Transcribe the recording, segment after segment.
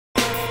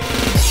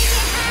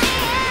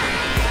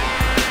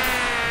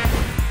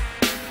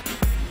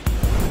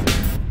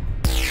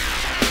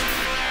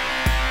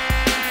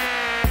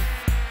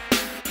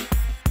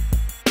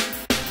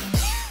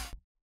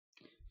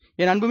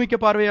என் அன்புமிக்க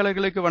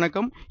பார்வையாளர்களுக்கு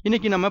வணக்கம்.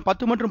 இன்னைக்கு நம்ம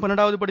 10 மற்றும்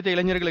 12வது படித்த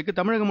இளைஞர்களுக்கு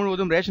தமிழகம்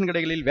முழுவதும் ரேஷன்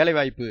கடைகளில்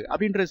வேலைவாய்ப்பு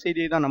அப்படின்ற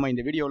செய்தியை தான் நம்ம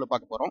இந்த வீடியோவில்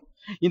பார்க்க போறோம்.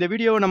 இந்த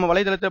வீடியோவை நம்ம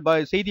வலைதளத்தை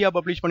செய்தியா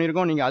பப்ளிஷ்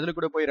பண்ணியிருக்கோம். நீங்க அதுல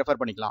கூட போய்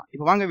ரெஃபர் பண்ணிக்கலாம்.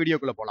 இப்போ வாங்க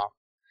வீடியோக்குள்ள போலாம்.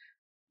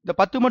 இந்த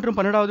 10 மற்றும்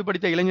 12வது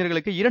படித்த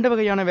இளைஞர்களுக்கு 2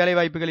 வகையான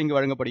வேலைவாய்ப்புகள் இங்கு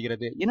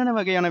வழங்கப்படுகிறது. என்னென்ன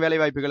வகையான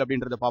வேலைவாய்ப்புகள்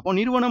அப்படின்றத பார்ப்போம்.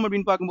 நிறுவனம்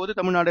அப்படின்னு பார்க்கும்போது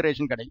தமிழ்நாடு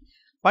ரேஷன் கடை.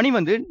 பணி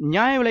வந்து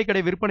நியாய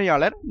விலைக்கடை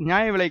விற்பனையாளர்,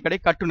 நியாய விலைக்கடை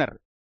கட்டுனர்,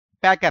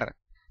 பேக்கர்,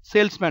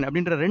 சேல்ஸ்மேன்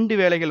அப்படின்ற 2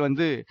 வேலைகள்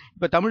வந்து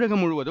இப்ப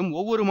தமிழகம் முழுவதும்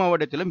ஒவ்வொரு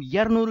மாவட்டத்திலும்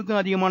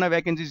 200க்கும் அதிகமான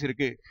வேகன்சிஸ்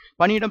இருக்கு.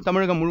 பணியிடம்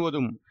தமிழகம்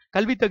முழுவதும்.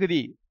 கல்வி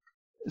தகுதி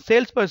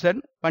சேல்ஸ் பர்சன்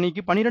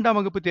பணிக்கு 12ஆம்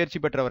வகுப்பு தேர்ச்சி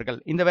பெற்றவர்கள்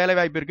இந்த வேலை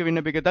வாய்ப்பிற்கு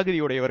விண்ணப்பிக்க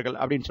தகுதியுடையவர்கள்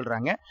அப்படின்னு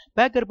சொல்றாங்க.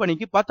 பேக்கர்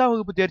பணிக்கு 10ஆம்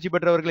வகுப்பு தேர்ச்சி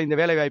பெற்றவர்கள் இந்த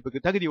வேலை வாய்ப்புக்கு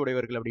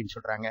தகுதியுடையவர்கள் அப்படின்னு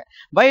சொல்றாங்க.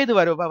 வயது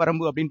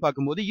வரம்பு அப்படின்னு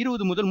பார்க்கும்போது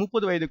 20 முதல்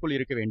 30 வயதுக்குள்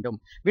இருக்க வேண்டும்.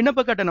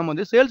 விண்ணப்ப கட்டணம்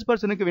வந்து சேல்ஸ்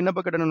பர்சனுக்கு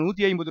விண்ணப்ப கட்டணம்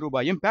 150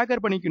 ரூபாயும்,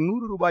 பேக்கர் பணிக்கு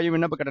 100 ரூபாயும்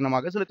விண்ணப்ப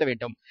கட்டணமாக செலுத்த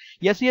வேண்டும்.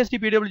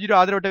 SC/ST PWD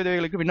ஆதரவற்ற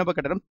விதவைகளுக்கு விண்ணப்ப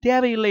கட்டணம்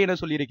தேவையில்லை என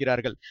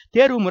சொல்லியிருக்கிறார்கள்.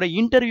 தேர்வு முறை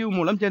இன்டர்வியூ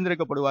மூலம்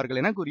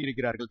தேர்ந்தெடுக்கப்படுவார்கள் என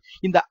கூறியிருக்கிறார்கள்.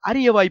 இந்த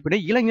அரிய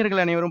வாய்ப்பினை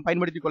இளைஞர்கள் அனைவரும்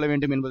பயன்படுத்திக் கொள்ள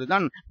வேண்டும்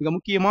என்பதுதான் மிக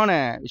முக்கியமான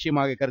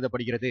விஷயமாக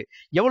கருதப்படுகிறது.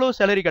 எவ்வளவு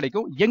சேலரி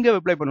கிடைக்கும், எங்க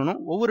அப்ளை பண்ணணும்,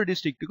 ஒவ்வொரு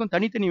டிஸ்ட்ரிக்ட்டுக்கும்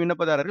தனித்தனி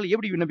விண்ணப்பதாரர்கள்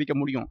எப்படி விண்ணப்பிக்க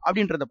முடியும்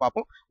அப்படின்றத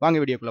பார்ப்போம். வாங்க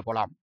வீடியோக்குள்ள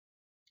போலாம்.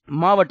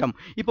 மாவட்டம்.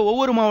 இப்போ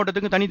ஒவ்வொரு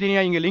மாவட்டத்துக்கும்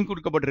தனித்தனியா இங்க லிங்க்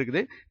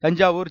கொடுக்கப்பட்டிருக்குது.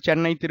 தஞ்சாவூர்,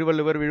 சென்னை,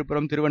 திருவள்ளுவர்,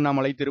 விழுப்புரம்,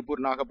 திருவண்ணாமலை,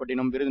 திருப்பூர்,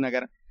 நாகப்பட்டினம்,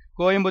 விருதுநகர்,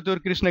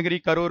 கோயம்புத்தூர், கிருஷ்ணகிரி,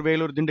 கரூர்,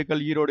 வேலூர்,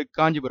 திண்டுக்கல், ஈரோடு,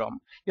 காஞ்சிபுரம்.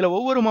 இதுல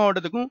ஒவ்வொரு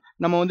மாவட்டத்துக்கும்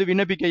நம்ம வந்து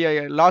விண்ணப்பிக்க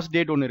லாஸ்ட்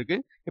டேட் ஒன்று இருக்கு.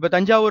 இப்ப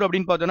தஞ்சாவூர்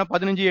அப்படின்னு பார்த்தோம்னா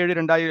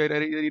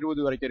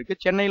 15/7/2020 வரைக்கும் இருக்கு.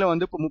 சென்னையில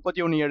வந்து இப்போ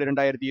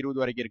 31/7/2020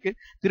 வரைக்கும் இருக்கு.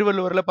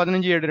 திருவள்ளுவர்ல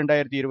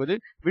 15/7/2020,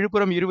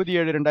 விழுப்புரம்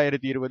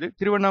 20/7/2020,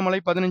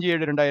 திருவண்ணாமலை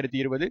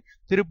 15/7/2020,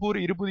 திருப்பூர்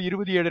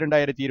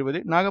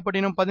 20/7/2020,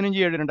 நாகப்பட்டினம்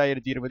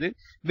 15/7/2020,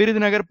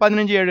 விருதுநகர்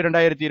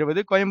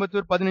 15/7/2020,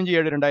 கோயம்புத்தூர்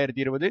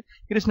 15/7/2020,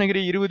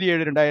 கிருஷ்ணகிரி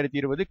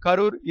 20/7/2020,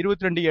 கரூர்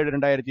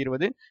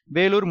 22/7/2020,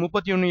 வேலூர்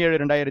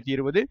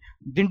 31/7/2020,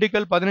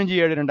 திண்டுக்கல்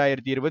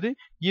 15/7/2020,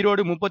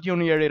 ஈரோடு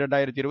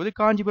 31/7/2020,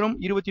 காஞ்சிபுரம்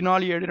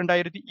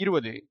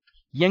 24/7/2020.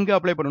 எங்க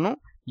அப்ளை பண்ணணும்,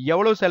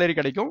 எவ்வளவு சேலரி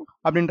கிடைக்கும்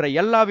அப்படின்ற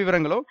எல்லா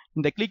விவரங்களும்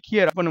இந்த கிளிக்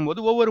ஹியர் பண்ணும்போது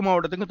ஒவ்வொரு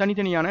மாவட்டத்துக்கும்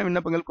தனித்தனியான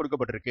விண்ணப்பங்கள்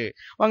கொடுக்கப்பட்டிருக்கு.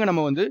 வாங்க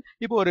நம்ம வந்து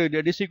இப்போ ஒரு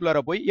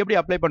டிஸ்ட்ரிக்ட்குள்ளார போய் எப்படி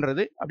அப்ளை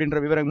பண்றது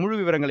அப்படின்ற முழு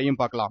விவரங்களையும்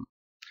பார்க்கலாம்.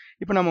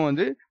 இப்போ நம்ம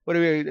வந்து ஒரு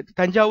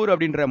தஞ்சாவூர்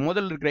அப்படின்ற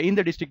முதல் இருக்கிற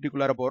இந்த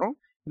டிஸ்ட்ரிக்ட்டுக்குள்ளார போறோம்.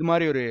 இது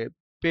மாதிரி ஒரு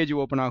பேஜ்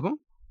ஓப்பன் ஆகும்.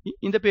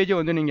 இந்த பேஜை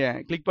வந்து நீங்க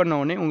கிளிக் பண்ண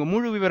உடனே உங்க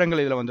முழு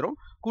விவரங்கள் இதுல வந்துடும்.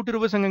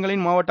 கூட்டுறவு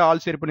சங்கங்களின் மாவட்ட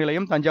ஆள் சேர்ப்பு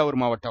நிலையம் தஞ்சாவூர்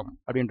மாவட்டம்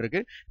அப்படின்னு இருக்கு.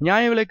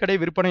 நியாய விலைக்கடை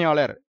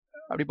விற்பனையாளர்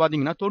அப்படி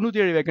பாத்தீங்கன்னா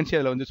 97 வேகன்சி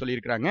அதுல வந்து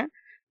சொல்லியிருக்காங்க.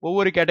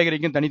 ஒவ்வொரு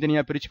கேட்டகரிக்கும்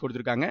தனித்தனியா பிரிச்சு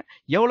கொடுத்திருக்காங்க.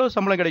 எவ்வளவு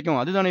சம்பளம் கிடைக்கும்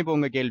அதுதானே இப்போ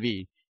உங்க கேள்வி.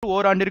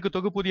 ஓராண்டிற்கு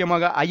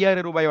தொகுப்பூதியமாக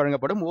 5000 ரூபாய்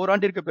வழங்கப்படும்.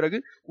 ஓராண்டிற்கு பிறகு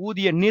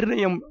ஊதிய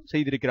நிர்ணயம்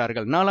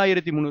செய்திருக்கிறார்கள்.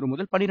 4300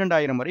 முதல்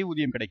 12000 வரை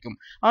ஊதியம் கிடைக்கும்.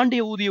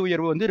 ஆண்டிய ஊதிய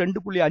உயர்வு வந்து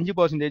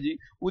 2.5%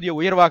 ஊதிய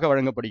உயர்வாக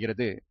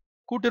வழங்கப்படுகிறது.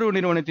 கூட்டுறவு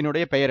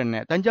நிறுவனத்தினுடைய பெயர் என்ன?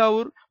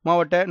 தஞ்சாவூர்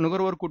மாவட்ட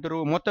நுகர்வோர்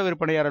கூட்டுறவு மொத்த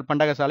விற்பனையாளர்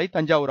பண்டகசாலை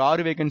தஞ்சாவூர்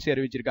 6 வேகன்சி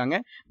அறிவிச்சிருக்காங்க.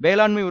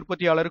 வேளாண்மை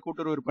உற்பத்தியாளர்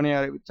கூட்டுறவு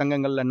விற்பனையாளர்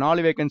சங்கங்கள்ல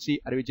 4 வேகன்சி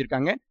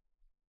அறிவிச்சிருக்காங்க.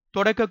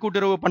 தொடக்க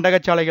கூட்டுறவு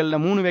பண்டகச்சாலைகள்ல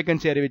 3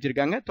 வேகன்சி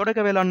அறிவிச்சிருக்காங்க. தொடக்க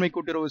வேளாண்மை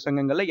கூட்டுறவு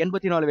சங்கங்கள்ல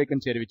 84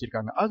 வேகன்சி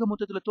அறிவிச்சிருக்காங்க. ஆக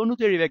மொத்தத்துல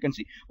 97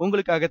 வேகன்சி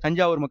உங்களுக்காக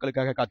தஞ்சாவூர்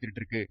மக்களுக்காக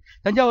காத்துட்டு இருக்கு.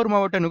 தஞ்சாவூர்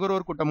மாவட்ட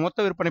நுகர்வோர் கூட்டம்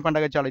மொத்த விற்பனை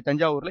பண்டகச்சாலை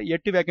தஞ்சாவூர்ல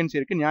 8 வேகன்சி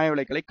இருக்கு நியாய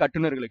விலைக்கடை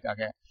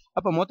கட்டுநர்களுக்காக.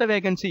 அப்ப மொத்த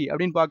வேகன்சி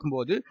அப்படின்னு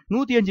பார்க்கும்போது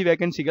 105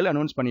 வேகன்சிகள்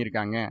அனௌன்ஸ்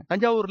பண்ணியிருக்காங்க.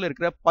 தஞ்சாவூர்ல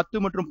இருக்கிற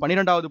 10 மற்றும்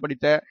 12வது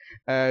படித்த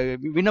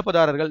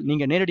விண்ணப்பதாரர்கள்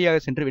நீங்க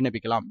நேரடியாக சென்று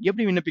விண்ணப்பிக்கலாம்.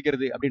 எப்படி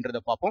விண்ணப்பிக்கிறது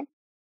அப்படின்றத பார்ப்போம்.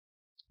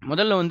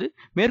 முதல்ல வந்து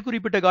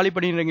மேற்குறிப்பிட்ட காலி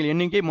பணியிடங்கள்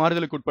எண்ணிக்கை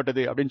மாறுதலுக்கு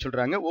உட்பட்டது அப்படின்னு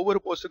சொல்றாங்க.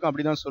 ஒவ்வொரு போஸ்ட்டுக்கும்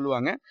அப்படிதான்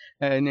சொல்லுவாங்க.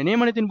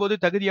 நியமனத்தின்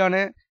போது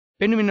தகுதியான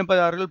பெண்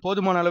விண்ணப்பதாரர்கள்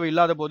போதுமான அளவு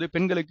இல்லாத போது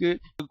பெண்களுக்கு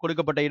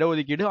கொடுக்கப்பட்ட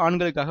இடஒதுக்கீடு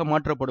ஆண்களுக்காக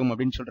மாற்றப்படும்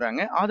அப்படின்னு சொல்றாங்க.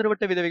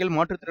 ஆதரவற்ற விதவைகள்,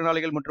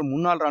 மாற்றுத்திறனாளிகள் மற்றும்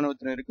முன்னாள்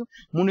ராணுவத்தினருக்கு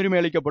முன்னுரிமை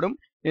அளிக்கப்படும்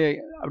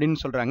அப்படின்னு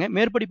சொல்றாங்க.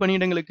 மேற்படி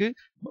பணியிடங்களுக்கு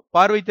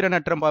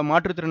பார்வைத்திறனற்ற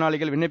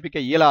மாற்றுத்திறனாளிகள் விண்ணப்பிக்க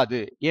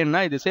இயலாது.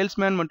 ஏன்னா இது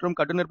சேல்ஸ்மேன் மற்றும்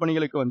கட்டுனர்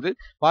பணிகளுக்கு வந்து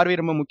பார்வை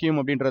ரொம்ப முக்கியம்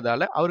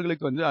அப்படின்றதால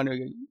அவர்களுக்கு வந்து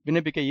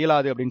விண்ணப்பிக்க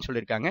இயலாது அப்படின்னு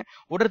சொல்லியிருக்காங்க.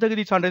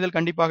 உடற்தகுதி சான்றிதழ்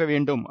கண்டிப்பாக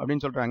வேண்டும்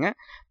அப்படின்னு சொல்றாங்க.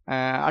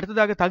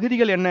 அடுத்ததாக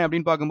தகுதிகள் என்ன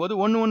அப்படின்னு பார்க்கும்போது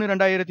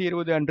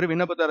 1/1/2020 அன்று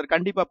விண்ணப்பதாரர்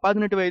கண்டிப்பா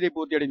 18 வயதை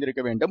பூர்த்தி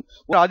அடைந்திருக்க வேண்டும்.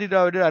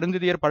 ஆதிதிராவிடர்,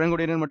 அருந்ததியர்,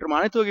 பழங்குடியினர் மற்றும்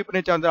அனைத்து வகுப்பினை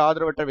சார்ந்த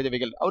ஆதரவற்ற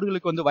விதவைகள்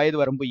அவர்களுக்கு வந்து வயது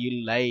வரம்பு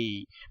இல்லை.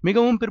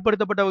 மிகவும்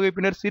பிற்படுத்தப்பட்ட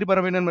வகுப்பினர்,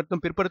 சீர்பரம்பினர்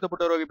மற்றும்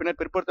பிற்படுத்தப்பட்ட வகுப்பினர்,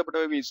 பிற்படுத்தப்பட்ட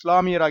வகுப்பு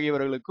இஸ்லாமியர்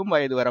ஆகியவர்களுக்கும்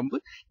வயது வரம்பு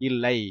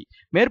இல்லை.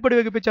 மேற்படி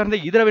வகுப்பை சார்ந்த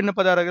இதர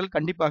விண்ணப்பதாரர்கள்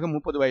கண்டிப்பாக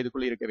 30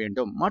 வயதுக்குள் இருக்க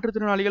வேண்டும்.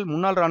 மாற்றுத்திறனாளிகள்,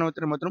 முன்னாள்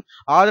ராணுவத்தினர் மற்றும்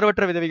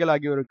ஆதரவற்ற விதவைகள்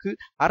ஆகியோருக்கு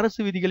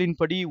அரசு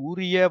விதிகளின்படி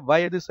உரிய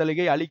வயது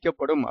சலுகை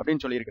அளிக்கப்படும்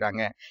அப்படின்னு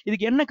சொல்லியிருக்காங்க.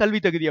 இதுக்கு என்ன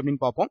கல்வி தகுதி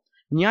அப்படின்னு பார்ப்போம்.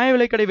 நியாய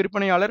விலைக்கடை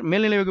விற்பனையாளர்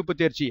மேல்நிலை வகுப்பு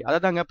தேர்ச்சி,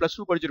 அதாங்க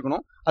 +2 படிச்சிருக்கணும்.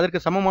 அதற்கு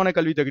சமமான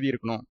கல்வி தகுதி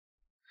இருக்கணும்.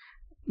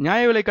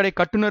 நியாய விலைக்கடை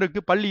கட்டுநருக்கு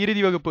பள்ளி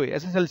இறுதி வகுப்பு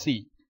SSLC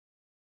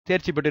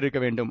தேர்ச்சி பெற்று இருக்க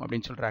வேண்டும்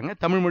அப்படின்னு சொல்றாங்க.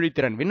 தமிழ் மொழி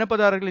திறன்.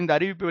 விண்ணப்பதாரர்கள் இந்த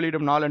அறிவிப்பு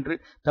வெளியிடும் நாளன்று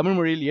தமிழ்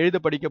மொழியில் எழுத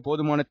படிக்க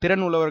போதுமான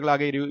திறன்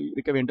உள்ளவர்களாக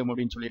இருக்க வேண்டும்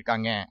அப்படின்னு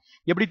சொல்லியிருக்காங்க.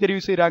 எப்படி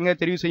தெரிவு செய்யறாங்க,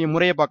 தெரிவு செய்யும்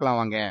முறையை பார்க்கலாம்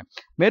வாங்க.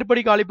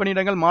 மேற்படி காலி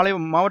பணியிடங்கள்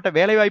மாவட்ட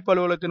வேலைவாய்ப்பு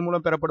அலுவலகத்தின்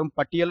மூலம் பெறப்படும்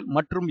பட்டியல்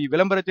மற்றும்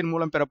விளம்பரத்தின்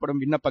மூலம்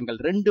பெறப்படும் விண்ணப்பங்கள்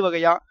 2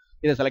 வகையா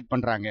இதை செலக்ட்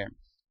பண்றாங்க.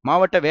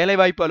 மாவட்ட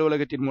வேலைவாய்ப்பு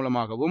அலுவலகத்தின்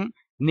மூலமாகவும்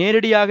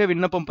நேரடியாக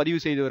விண்ணப்பம்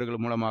பதிவு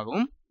செய்தவர்கள்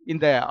மூலமாகவும்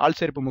இந்த ஆள்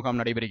சேர்ப்பு முகாம்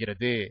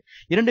நடைபெறுகிறது.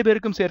 2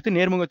 பேருக்கும் சேர்த்து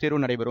நேர்முக தேர்வு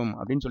நடைபெறும்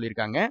அப்படின்னு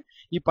சொல்லியிருக்காங்க.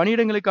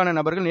 இப்பணியிடங்களுக்கான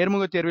நபர்கள்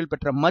நேர்முக தேர்வில்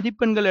பெற்ற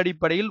மதிப்பெண்கள்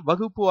அடிப்படையில்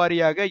வகுப்பு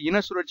வாரியாக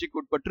இன சுழற்சிக்கு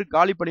உட்பட்டு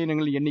காலி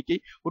பணியிடங்களின் எண்ணிக்கை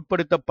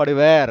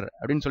உட்படுத்தப்படுவர்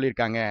அப்படின்னு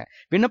சொல்லியிருக்காங்க.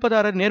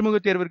 விண்ணப்பதாரர் நேர்முக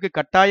தேர்விற்கு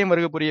கட்டாயம்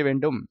வருகை புரிய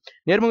வேண்டும்.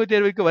 நேர்முக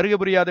தேர்வுக்கு வருகை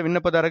புரியாத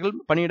விண்ணப்பதாரர்கள்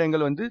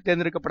பணியிடங்கள்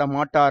தேர்ந்தெடுக்கப்பட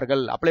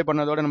மாட்டார்கள். அப்ளை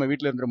பண்ணதோட நம்ம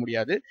வீட்டில் இருந்துட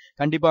முடியாது.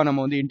 கண்டிப்பா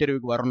நம்ம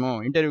இன்டர்வியூக்கு வரணும்.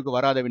 இன்டர்வியூக்கு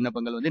வராத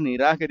விண்ணப்பங்கள்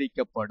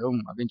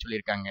நிராகரிக்கப்படும் அப்படின்னு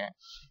சொல்லியிருக்காங்க.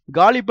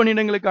 காலி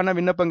பணியிடங்களுக்கான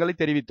விண்ணப்பங்களை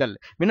தெரிவித்தல்.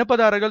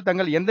 விண்ணப்பதாரர்கள்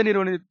தங்கள் எந்த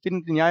நிறுவனத்தின்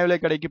நியாய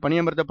விலைக் கடைக்கு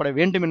பணியமர்த்தப்பட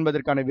வேண்டும்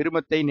என்பதற்கான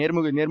விருப்பத்தை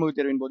நேர்முக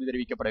தேர்வின் போது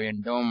தெரிவிக்கப்பட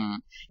வேண்டும்.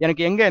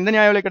 எனக்கு எந்த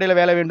நியாய விலைக் கடையில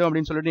வேலை வேண்டும்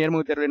அப்படின்னு சொல்லிட்டு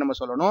நேர்முக தேர்வை நம்ம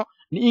சொல்லணும்.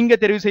 நீங்க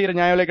தெரிவு செய்யற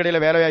நியாய விலைக்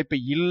கடையில வேலை வாய்ப்பு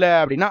இல்ல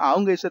அப்படின்னா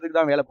அவங்க இஷ்டத்துக்கு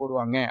தான் வேலை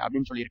போடுவாங்க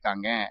அப்படின்னு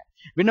சொல்லியிருக்காங்க.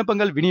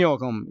 விண்ணப்பங்கள்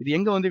விநியோகம். இது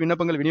எங்க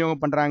விண்ணப்பங்கள்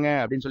விநியோகம் பண்றாங்க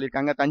அப்படின்னு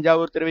சொல்லியிருக்காங்க.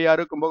 தஞ்சாவூர்,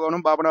 திருவையாறு,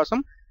 கும்பகோணம்,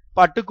 பாபநாசம்,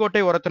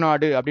 பட்டுக்கோட்டை,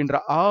 ஒரத்தநாடு அப்படின்ற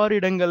 6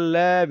 இடங்கள்ல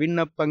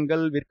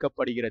விண்ணப்பங்கள்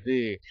விற்கப்படுகிறது.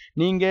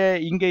 நீங்க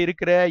இங்க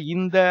இருக்கிற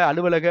இந்த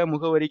அலுவலக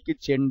முகவரிக்கு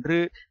சென்று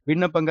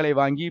விண்ணப்பங்களை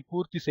வாங்கி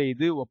பூர்த்தி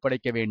செய்து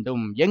ஒப்படைக்க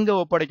வேண்டும். எங்க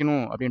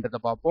ஒப்படைக்கணும் அப்படின்றத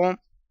பார்ப்போம்.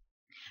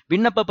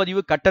 விண்ணப்ப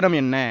பதிவு கட்டணம்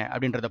என்ன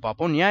அப்படின்றத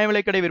பார்ப்போம். நியாய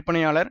விலைக்கடை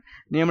விற்பனையாளர்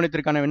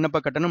நியமனத்திற்கான விண்ணப்ப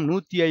கட்டணம்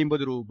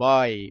 150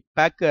 ரூபாய்.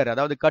 பேக்கர்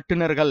அதாவது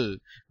கட்டுநர்கள்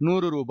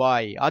 100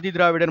 ரூபாய்.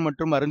 ஆதிதிராவிடர்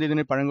மற்றும்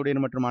அருந்தினர்,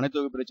 பழங்குடியினர் மற்றும் அனைத்து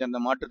வகுப்பை சேர்ந்த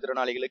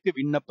மாற்றுத்திறனாளிகளுக்கு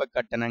விண்ணப்ப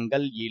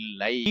கட்டணங்கள்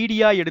இல்லை.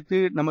 மீடியா எடுத்து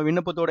நம்ம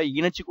விண்ணப்பத்தோட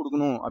இணைச்சு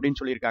கொடுக்கணும் அப்படின்னு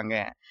சொல்லியிருக்காங்க.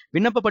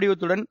 விண்ணப்ப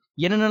படிவத்துடன்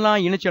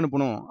என்னென்னலாம் இணைச்சு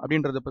அனுப்பணும்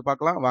அப்படின்றத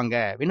பார்க்கலாம் வாங்க.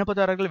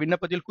 விண்ணப்பதாரர்கள்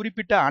விண்ணப்பத்தில்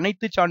குறிப்பிட்ட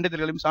அனைத்து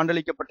சான்றிதழ்களையும்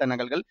சான்றளிக்கப்பட்ட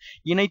நகல்கள்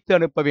இணைத்து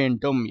அனுப்ப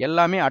வேண்டும்.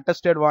 எல்லாமே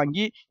அட்டஸ்டட்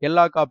வாங்கி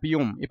எல்லா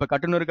காப்பியும். இப்ப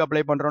கட்டுநருக்கு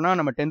அப்ளை பண்றோம்னா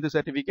நம்ம 10th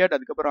சர்டிபிகேட்,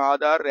 அதுக்கப்புறம்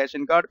ஆதார்,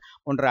 ரேஷன் கார்டு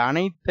போன்ற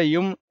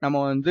அனைத்தையும்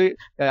நம்ம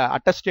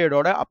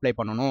அட்டஸ்டேடோட அப்ளை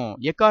பண்ணணும்.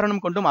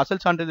 எக்காரணம் கொண்டும்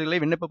அசல்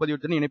சான்றிதழ்களை விண்ணப்ப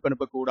பதிவுடன் இணைப்பு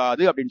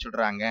அனுப்பக்கூடாது அப்படின்னு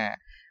சொல்றாங்க.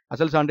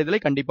 அசல் சான்றிதழை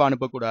கண்டிப்பா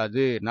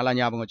அனுப்பக்கூடாது. நல்லா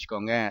ஞாபகம்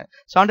வச்சுக்கோங்க.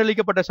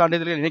 சான்றளிக்கப்பட்ட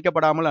சான்றிதழ்கள்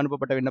இணைக்கப்படாமல்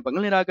அனுப்பப்பட்ட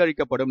விண்ணப்பங்கள்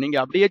நிராகரிக்கப்படும். நீங்க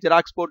அப்படியே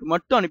ஜெராக்ஸ் போட்டு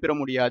மட்டும் அனுப்பிட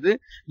முடியாது.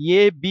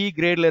 A-B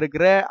கிரேட்ல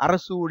இருக்கிற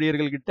அரசு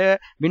ஊழியர்கள் கிட்ட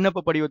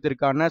விண்ணப்ப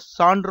படிவத்திற்கான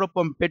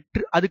சான்றொப்பம்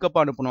பெற்று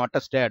அதுக்கப்புறம் அனுப்பணும்.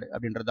 அட்டஸ்டட்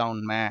அப்படின்றதான்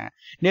உண்மை.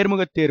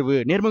 நேர்முக தேர்வு.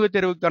 நேர்முக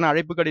தேர்வுக்கான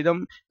அழைப்பு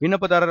கடிதம்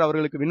விண்ணப்பதாரர்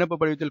அவர்களுக்கு விண்ணப்ப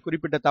படிவத்தில்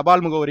குறிப்பிட்ட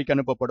தபால் முகவரிக்கு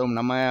அனுப்பப்படும்.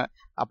 நம்ம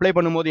அப்ளை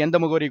பண்ணும்போது எந்த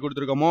முகவரி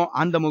கொடுத்துருக்கோமோ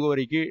அந்த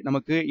முகவரிக்கு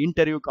நமக்கு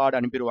இன்டர்வியூ கார்டு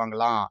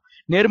அனுப்பிடுவாங்களாம்.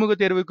 நேர்முக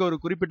தேர்வுக்கு ஒரு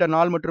குறிப்பிட்ட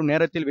நாள் மற்றும்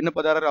நேரத்தில்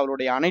விண்ணப்பதாரர்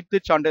அவருடைய அனைத்து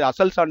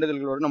அசல்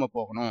சான்றிதழ்களோடு நம்ம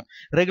போகணும்.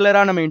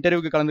 ரெகுலரா நம்ம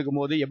இன்டர்வியூக்கு கலந்துக்கும்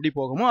போது எப்படி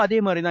போகுமோ அதே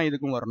மாதிரி தான்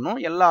இதுக்கும் வரணும்.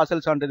 எல்லா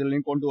அசல்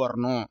சான்றிதழ்களையும் கொண்டு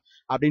வரணும்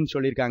அப்படின்னு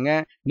சொல்லியிருக்காங்க.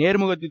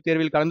 நேர்முக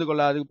தேர்வில் கலந்து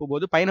கொள்ளாத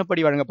போது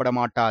பயணப்படி வழங்கப்பட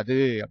மாட்டாது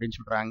அப்படின்னு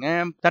சொல்றாங்க.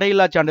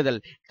 தடையில்லா சான்றிதழ்.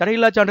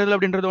 தடையில்லா சான்றிதழ்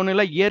அப்படின்றது ஒண்ணு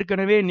இல்ல.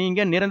 ஏற்கனவே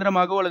நீங்க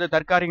நிரந்தரமாகவோ அல்லது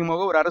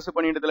தற்காலிகமாக ஒரு அரசு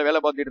பணியிடத்துல வேலை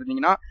பார்த்துட்டு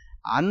இருந்தீங்கன்னா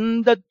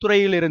அந்த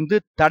துறையிலிருந்து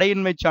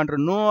தடையின்மை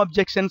சான்று நோ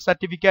அப்ஜெக்ஷன்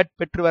சர்டிபிகேட்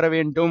பெற்று வர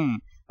வேண்டும்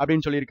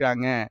அப்படின்னு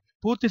சொல்லியிருக்காங்க.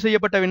 பூர்த்தி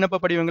செய்யப்பட்ட விண்ணப்ப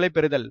படிவங்களை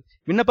பெறுதல்.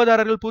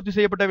 விண்ணப்பதாரர்கள் பூர்த்தி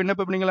செய்யப்பட்ட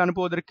விண்ணப்ப படிவங்களை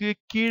அனுப்புவதற்கு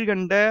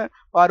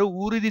கீழ்கண்டவாறு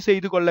உறுதி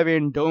செய்து கொள்ள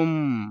வேண்டும்.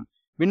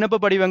 விண்ணப்ப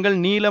படிவங்கள்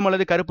நீலம்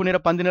அல்லது கருப்பு நிற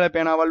பந்து நிற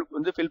பேனாவால்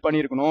ஃபில்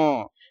பண்ணியிருக்கணும்.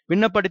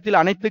 விண்ணப்பத்தில்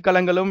அனைத்து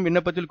களங்களும்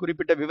விண்ணப்பத்தில்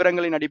குறிப்பிட்ட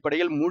விவரங்களின்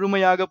அடிப்படையில்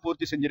முழுமையாக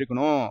பூர்த்தி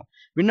செஞ்சிருக்கணும்.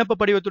 விண்ணப்ப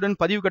படிவத்துடன்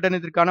பதிவு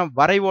கட்டணத்திற்கான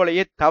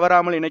வரைவோலையே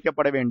தவறாமல்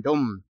இணைக்கப்பட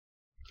வேண்டும்.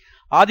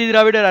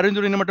 ஆதிதிராவிடர்,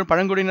 அருந்துடியினர் மற்றும்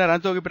பழங்குடியினர்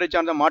அனைத்து வகுப்பினை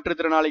சார்ந்த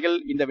மாற்றுத்திறனாளிகள்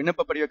இந்த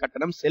விண்ணப்ப படிவ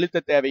கட்டணம்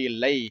செலுத்த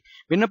தேவையில்லை.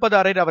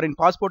 விண்ணப்பதாரர் அவரின்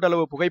பாஸ்போர்ட்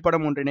அளவு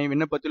புகைப்படம் ஒன்றினை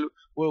விண்ணப்பத்தில்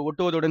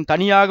ஒட்டுவதுடன்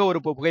தனியாக ஒரு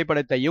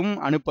புகைப்படத்தையும்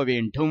அனுப்ப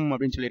வேண்டும்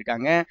அப்படின்னு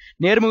சொல்லியிருக்காங்க.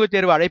 நேர்முக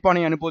தேர்வு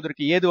அழைப்பானை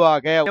அனுப்புவதற்கு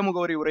ஏதுவாக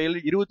முகவரி உரையில்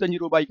 25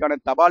 ரூபாய்க்கான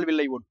தபால்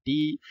வில்லை ஒட்டி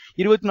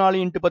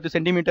 24x10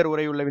 சென்டிமீட்டர்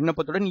உரையுள்ள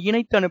விண்ணப்பத்துடன்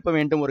இணைத்து அனுப்ப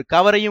வேண்டும். ஒரு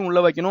கவரையும்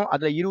உள்ள வைக்கணும்.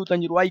 அதுல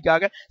 25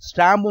 ரூபாய்க்காக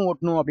ஸ்டாம்பும்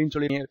ஒட்டணும் அப்படின்னு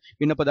சொல்லி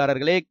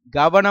விண்ணப்பதாரர்களே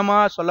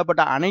கவனமா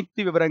சொல்லப்பட்ட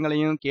அனைத்து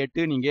விவரங்களையும் கேட்டு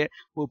நீங்க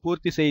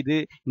பூர்த்தி செய்து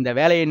இந்த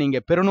வேலையை நீங்க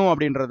பெறணும்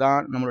அப்படின்றதான்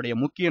நம்மளுடைய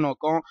முக்கிய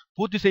நோக்கம்.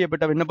 பூர்த்தி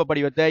செய்யப்பட்ட விண்ணப்ப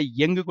படிவத்தை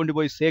எங்கு கொண்டு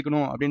போய்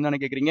சேர்க்கணும் அப்படின்னு தானே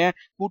கேக்குறீங்க.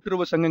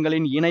 கூட்டுறவு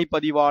சங்கங்களின் இணை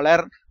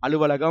பதிவாளர்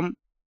அலுவலகம்,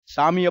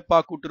 சாமியப்பா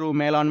கூட்டுறவு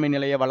மேலாண்மை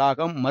நிலைய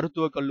வளாகம்,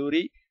 மருத்துவக்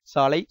கல்லூரி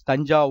சாலை,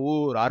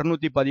 தஞ்சாவூர்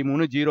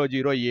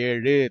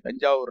 613-007.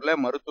 தஞ்சாவூர்ல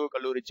மருத்துவக்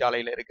கல்லூரி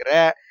சாலையில இருக்கிற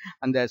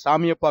அந்த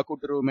சாமியப்பா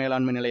கூட்டுறவு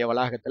மேலாண்மை நிலைய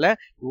வளாகத்துல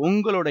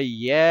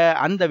உங்களுடைய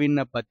அந்த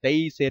விண்ணப்பத்தை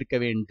சேர்க்க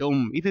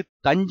வேண்டும். இது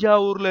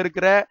தஞ்சாவூர்ல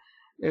இருக்கிற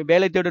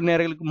வேலை தேடும்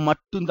நேயர்களுக்கு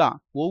மட்டும்தான்.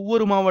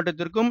 ஒவ்வொரு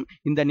மாவட்டத்திற்கும்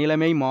இந்த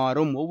நிலைமை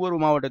மாறும். ஒவ்வொரு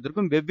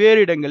மாவட்டத்திற்கும் வெவ்வேறு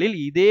இடங்களில்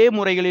இதே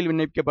முறைகளில்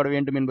விண்ணப்பிக்கப்பட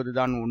வேண்டும்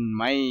என்பதுதான்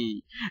உண்மை.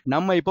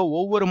 நம்ம இப்போ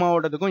ஒவ்வொரு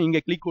மாவட்டத்துக்கும்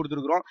இங்க கிளிக்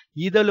கொடுத்துருக்கிறோம்.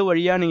 இதழ்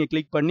வழியா நீங்க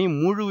கிளிக் பண்ணி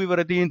முழு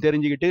விவரத்தையும்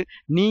தெரிஞ்சுக்கிட்டு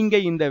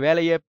நீங்க இந்த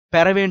வேலையை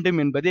பெற வேண்டும்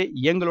என்பதே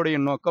எங்களுடைய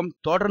நோக்கம்.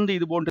 தொடர்ந்து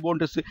இது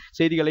போன்ற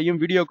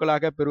செய்திகளையும்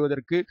வீடியோக்களாக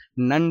பெறுவதற்கு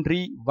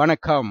நன்றி,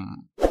 வணக்கம்.